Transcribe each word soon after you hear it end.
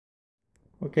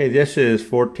Okay, this is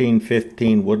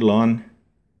 1415 Woodlawn.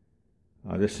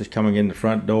 This is coming in the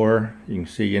front door. You can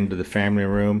see into the family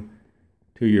room.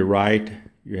 To your right,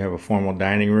 you have a formal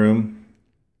dining room.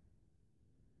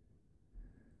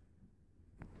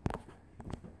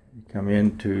 You come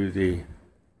into the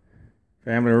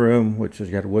family room, which has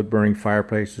got a wood-burning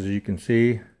fireplace, as you can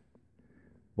see.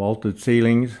 Vaulted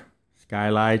ceilings,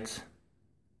 skylights.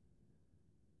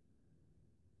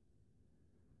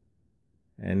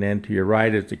 And then to your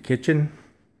right is the kitchen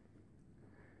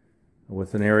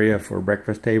with an area for a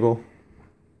breakfast table.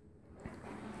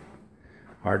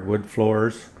 Hardwood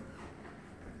floors.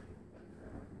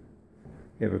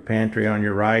 You have a pantry on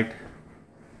your right.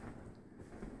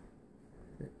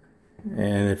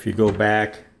 And if you go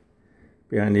back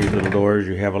behind these little doors,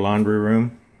 you have a laundry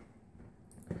room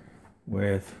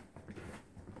with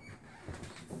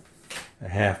a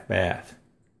half bath.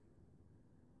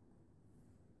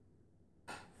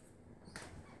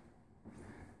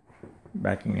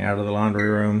 Backing out of the laundry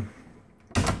room,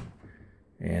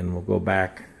 and we'll go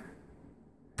back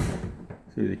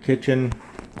through the kitchen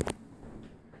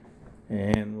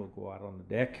and we'll go out on the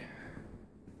deck.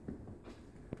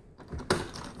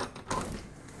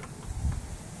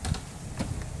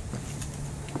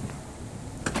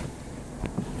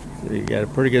 So you got a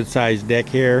pretty good sized deck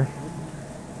here.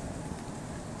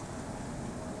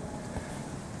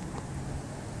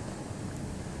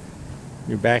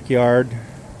 Your backyard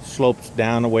slopes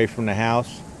down away from the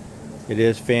house. It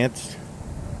is fenced.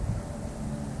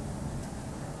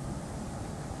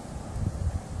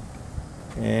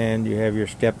 And you have your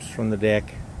steps from the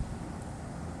deck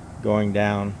going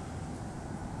down.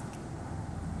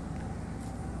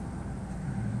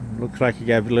 Looks like you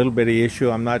got a little bit of issue.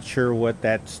 I'm not sure what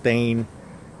that stain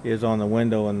is on the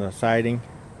window and the siding.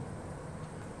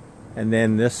 And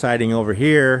then this siding over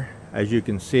here, as you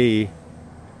can see,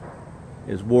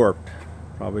 is warped.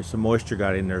 Probably some moisture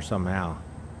got in there somehow.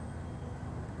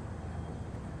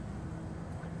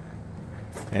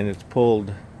 And it's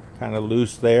pulled kind of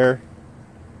loose there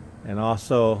and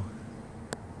also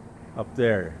up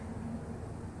there.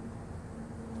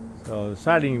 So the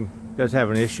siding does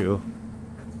have an issue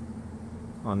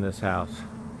on this house.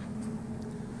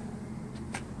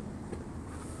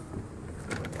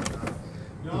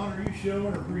 John, are you showing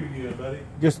or previewing, buddy?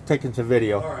 Just taking some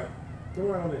video. All right, go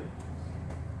right on in.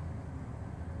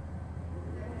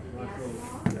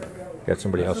 Got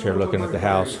somebody else here looking at the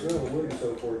house. When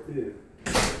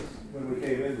we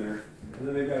came in there, and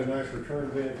then they've got a nice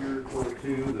return vent here for it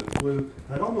too. The blue.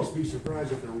 I'd almost be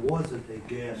surprised if there wasn't a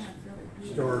gas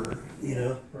starter. You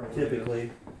know, typically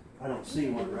I don't see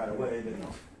one right away, but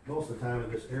most of the time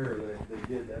in this area they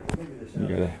did that. Look at this house.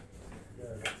 You got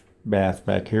a bath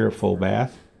back here, a full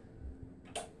bath.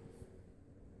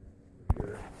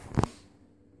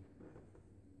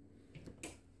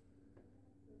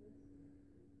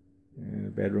 And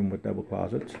a bedroom with double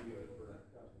closets.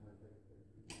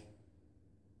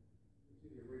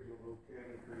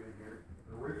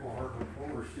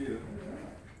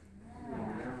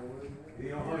 You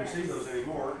don't hardly see those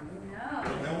anymore.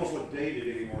 No. They almost look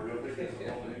dated anymore, don't they?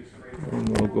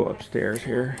 And we'll go upstairs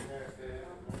here.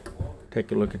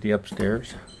 Take a look at the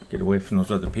upstairs. Get away from those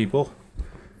other people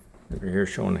that are here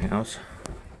showing the house.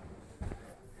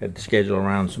 Had to schedule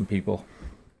around some people.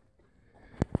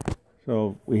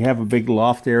 So we have a big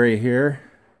loft area here.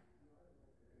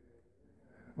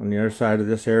 On the other side of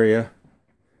this area,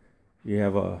 you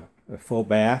have a full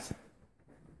bath.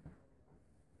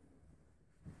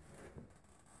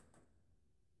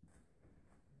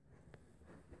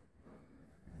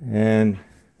 And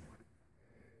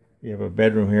you have a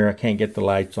bedroom here. I can't get the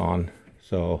lights on,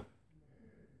 so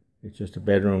it's just a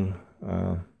bedroom,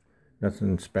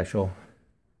 nothing special.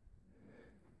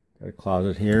 Got a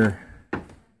closet here.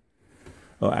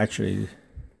 Oh, actually,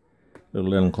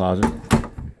 little linen closet.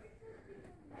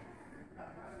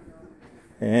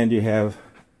 And you have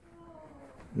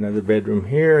another bedroom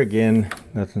here. Again,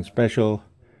 nothing special,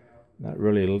 not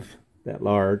really that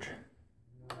large.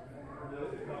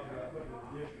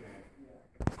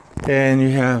 And you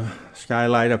have a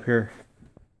skylight up here.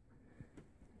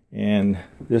 And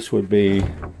this would be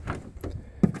a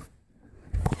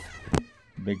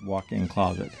big walk-in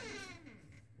closet.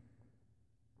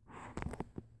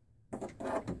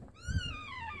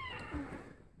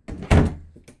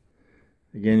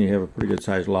 Again, you have a pretty good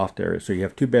sized loft area. So you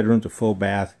have two bedrooms, a full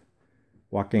bath,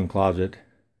 walk-in closet,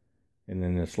 and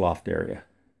then this loft area.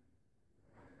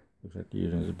 Looks like you're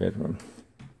using it as a bedroom.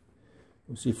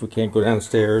 We'll see if we can't go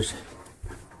downstairs.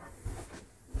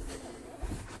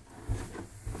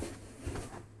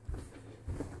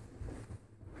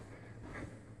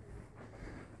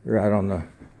 We're out on the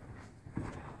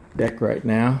deck right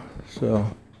now, so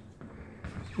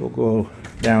we'll go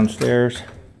downstairs,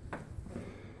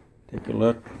 take a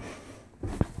look.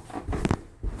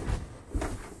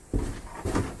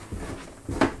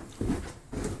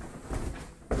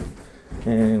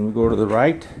 And we go to the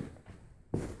right,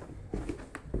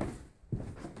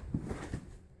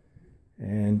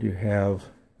 and you have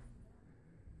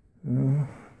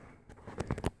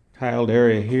tiled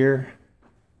area here,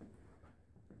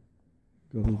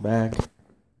 goes back.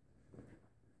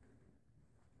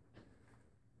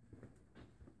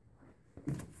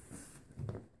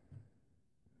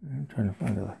 I'm trying to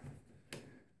find a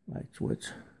light switch.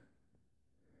 So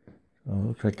it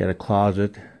looks like got a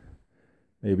closet.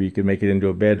 Maybe you could make it into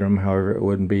a bedroom. However, it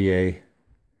wouldn't be a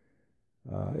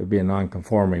it'd be a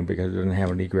non-conforming because it doesn't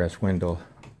have an egress window.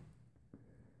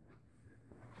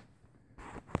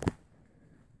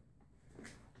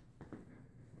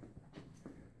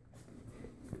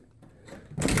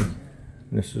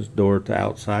 This is door to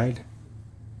outside.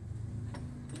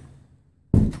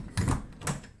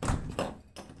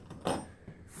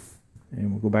 And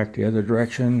we'll go back the other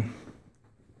direction.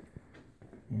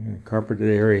 And carpeted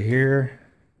area here.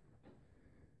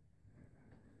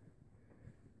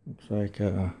 Looks like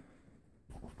the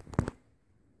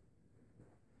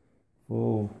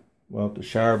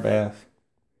shower bath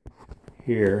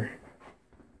here.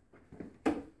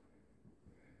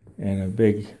 And a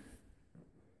big,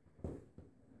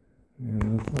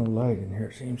 there's no light in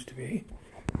here, seems to be.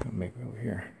 Maybe over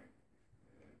here.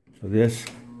 So this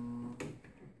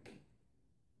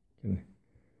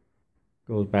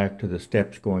goes back to the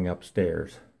steps going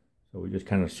upstairs. So we just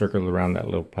kind of circled around that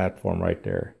little platform right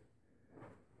there.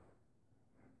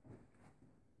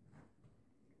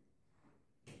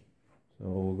 So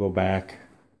we'll go back.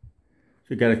 So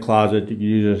you got a closet. You can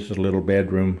use this as a little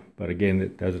bedroom, but again,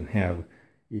 it doesn't have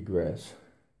egress.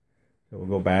 So we'll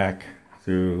go back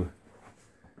through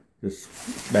this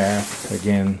bath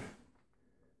again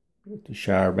with the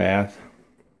shower bath,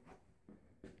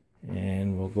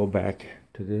 and we'll go back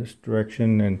to this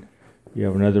direction, and you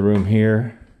have another room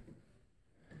here.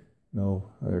 No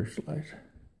other light.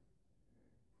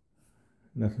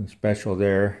 Nothing special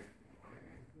there.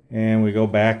 And we go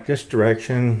back this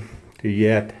direction to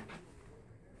yet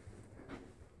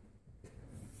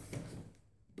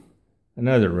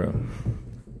another room.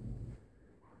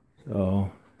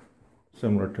 So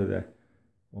similar to the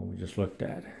one we just looked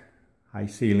at. High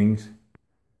ceilings.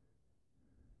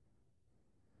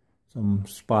 Some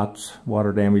spots,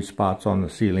 water damage spots on the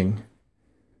ceiling.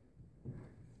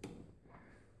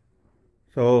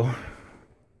 So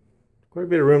quite a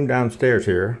bit of room downstairs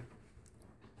here.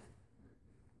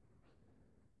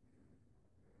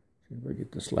 See if we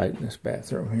get this light in this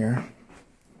bathroom here.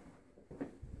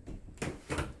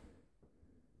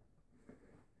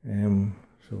 And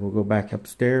so we'll go back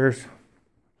upstairs.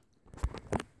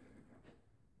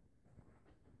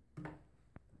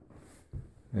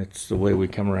 That's the way we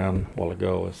come around a while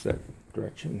ago, is that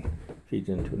direction feeds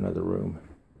into another room.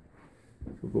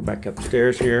 We'll go back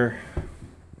upstairs here.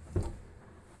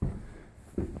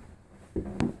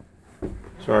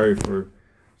 Sorry for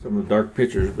some of the dark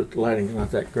pictures, but the lighting's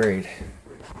not that great.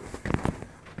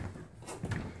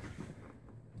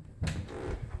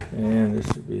 And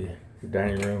this would be the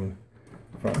dining room,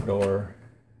 front door,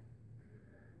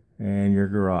 and your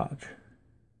garage.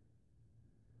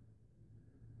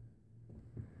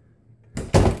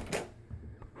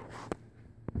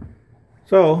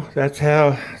 So that's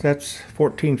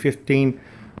 1415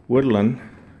 Woodlawn.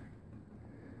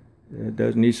 It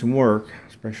does need some work,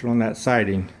 especially on that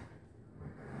siding.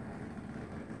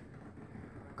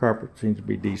 Carpet seems to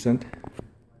be decent.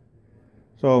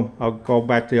 So I'll go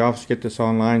back to the office, get this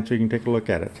online so you can take a look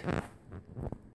at it.